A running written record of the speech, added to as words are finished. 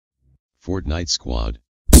Fortnite squad.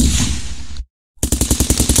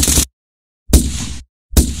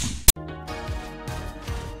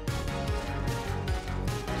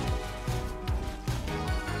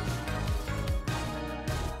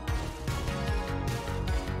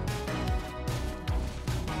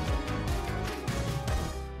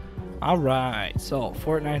 Alright, so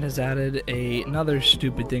Fortnite has added another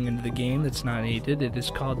stupid thing into the game that's not needed. It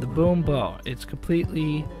is called the boom bow. It's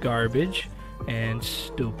completely garbage and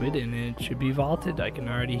stupid, and it should be vaulted. I can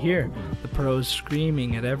already hear the pros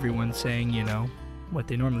screaming at everyone saying, you know, what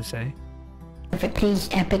they normally say. Please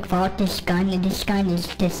epic vault this gun. This gun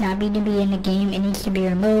does not need to be in the game. It needs to be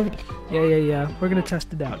removed. Yeah. We're gonna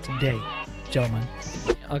test it out today, gentlemen.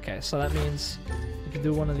 Okay, so that means we can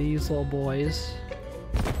do one of these little boys.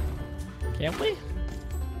 Can't we?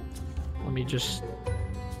 Let me just...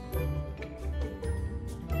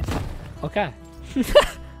 Okay.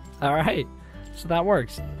 Alright. So that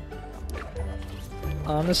works.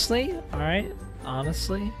 Honestly, alright.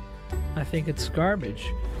 Honestly, I think it's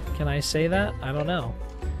garbage. Can I say that? I don't know.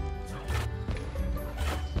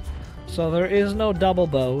 So there is no double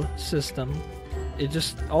bow system. It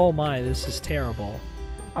just... Oh my, this is terrible.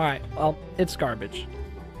 Alright, well, it's garbage.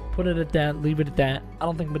 Put it at that, leave it at that. I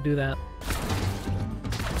don't think I'm gonna do that.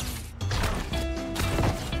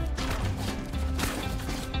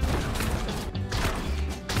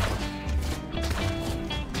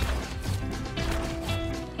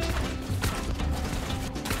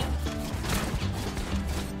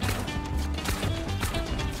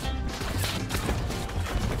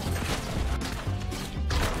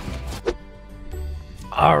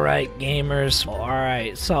 Alright, gamers.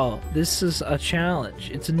 Alright, so this is a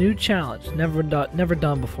challenge. It's a new challenge. Never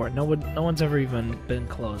done before. No one's ever even been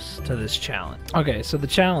close to this challenge. Okay, so the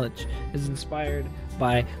challenge is inspired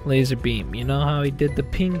by Laser Beam. You know how he did the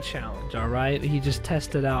ping challenge, alright? He just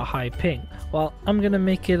tested out high ping. Well, I'm gonna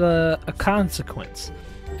make it a consequence.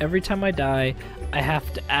 Every time I die, I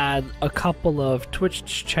have to add a couple of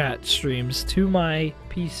Twitch chat streams to my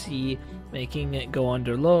PC, making it go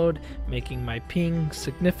under load, making my ping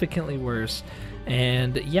significantly worse.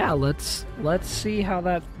 And yeah, let's see how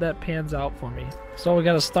that pans out for me. So we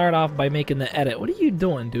gotta start off by making the edit. What are you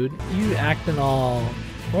doing, dude? You acting all...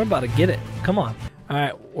 We're about to get it. Come on.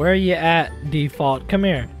 Alright, where are you at, default? Come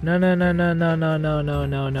here. No.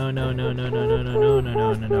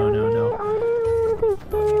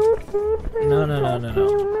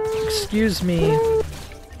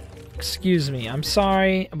 Excuse me, I'm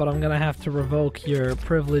sorry, but I'm gonna have to revoke your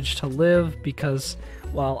privilege to live because,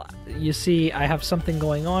 well, you see, I have something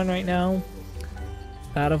going on right now,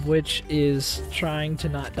 that of which is trying to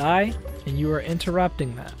not die, and you are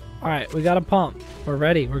interrupting that. Alright, we got a pump. We're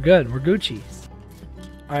ready, we're good, we're Gucci.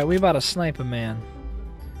 Alright, we about to snipe a man.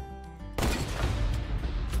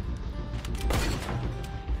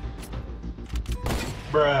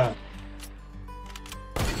 Bruh.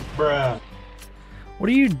 What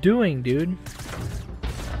are you doing, dude?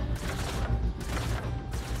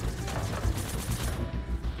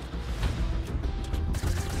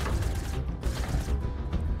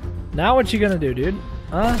 Now what you gonna do, dude?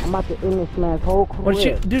 Huh? I'm about to end this man's whole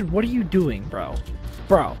career. Dude, what are you doing, bro?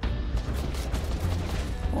 Bro.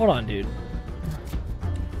 Hold on, dude.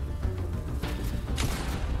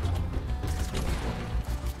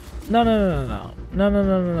 No.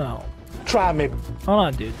 Try me. Hold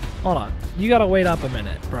on, dude. Hold on. You gotta wait up a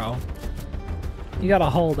minute, bro. You gotta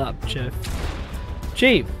hold up, Chief.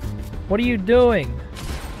 Chief, what are you doing?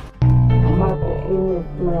 I'm about to end this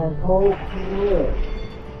man's whole career.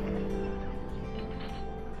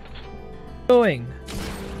 Doing?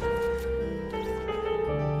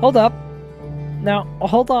 Hold up. Now,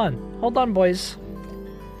 hold on. Hold on, boys.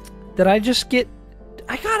 Did I just get...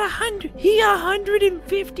 I got 100. He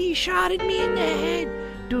 150 shot at me in the head.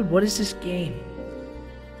 Dude, what is this game?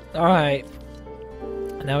 Alright.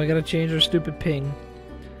 Now we gotta change our stupid ping.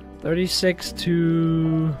 36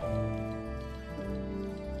 to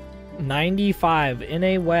 95 in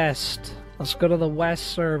a west. Let's go to the west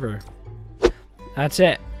server. That's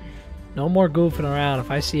it. No more goofing around.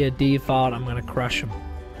 If I see a default, I'm gonna crush them.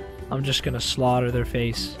 I'm just gonna slaughter their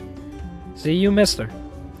face. See you, mister.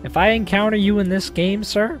 If I encounter you in this game,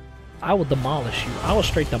 sir, I will demolish you. I will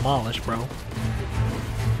straight demolish, bro.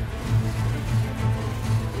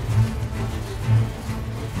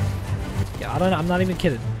 Yeah, I'm not even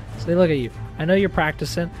kidding. See, look at you. I know you're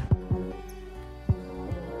practicing.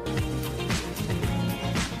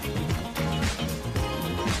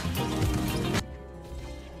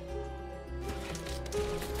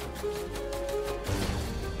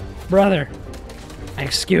 Brother,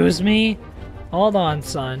 excuse me? Hold on,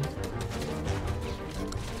 son.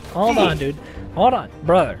 Hold on, dude. Hold on,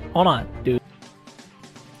 brother. Hold on, dude.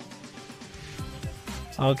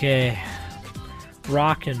 Okay.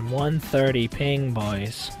 Rockin' 130 ping,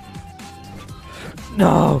 boys.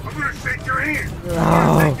 No! I'm gonna shake your hand.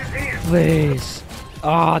 No! Please.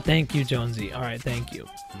 Oh, thank you, Jonesy. Alright, thank you.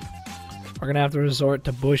 We're gonna have to resort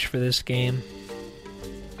to bush for this game.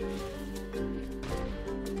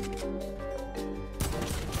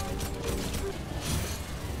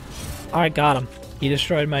 Alright, got him. He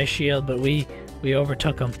destroyed my shield, but we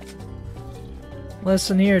overtook him.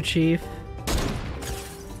 Listen here, Chief.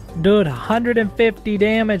 Dude, 150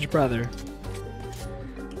 damage, brother.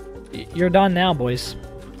 You're done now, boys.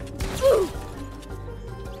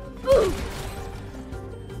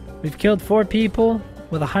 We've killed 4 people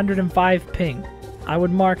with 105 ping. I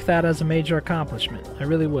would mark that as a major accomplishment. I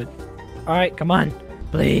really would. Alright, come on.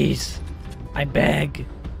 Please. I beg.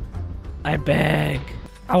 I beg.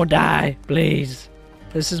 I will die, please.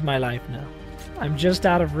 This is my life now. I'm just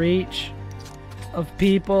out of reach of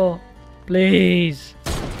people. Please.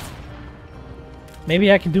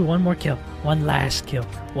 Maybe I can do one more kill. One last kill.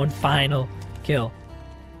 One final kill.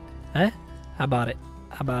 Huh? How about it?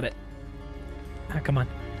 How about it? Ah, come on.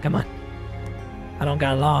 Come on. I don't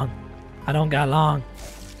got long. I don't got long.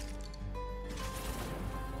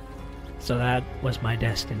 So that was my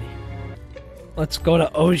destiny. Let's go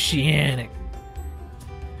to Oceanic.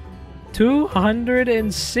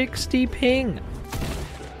 260 ping.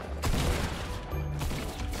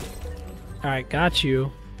 Alright, got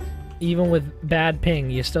you. Even with bad ping,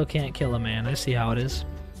 you still can't kill a man. I see how it is.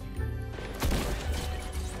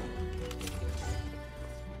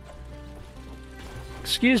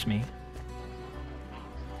 Excuse me.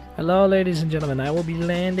 Hello, ladies and gentlemen. I will be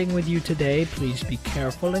landing with you today. Please be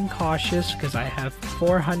careful and cautious because I have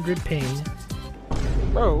 400 ping.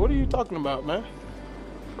 Bro, what are you talking about, man?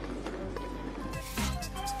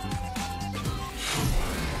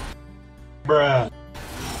 Bruh.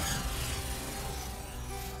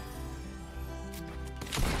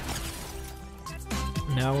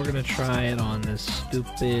 Now we're gonna try it on this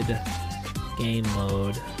stupid game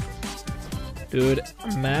mode. Dude,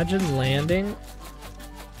 imagine landing.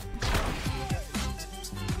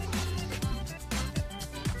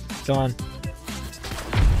 Go on.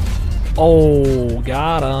 Oh,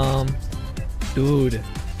 got him. Dude,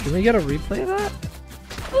 can we get a replay of that?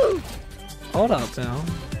 Hold up now.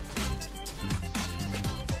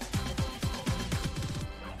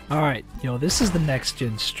 Alright, yo, this is the next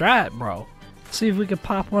gen strat, bro. Let's see if we can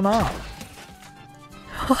pop one off.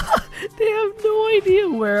 They have no idea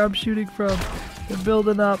where I'm shooting from. They're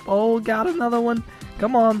building up. Oh, got another one.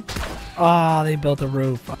 Come on. Ah, they built a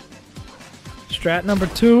roof. Strat number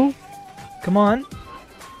 2. Come on.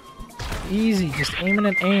 Easy, just aiming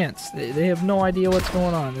at ants. They have no idea what's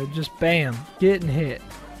going on. They're just bam, getting hit.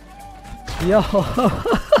 Yo.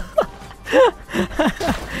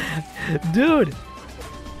 Dude.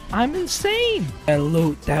 I'm insane. That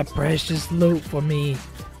loot, that precious loot for me.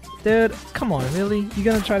 Dude, come on, really? You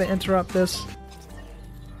gonna try to interrupt this?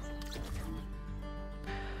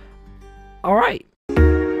 Alright.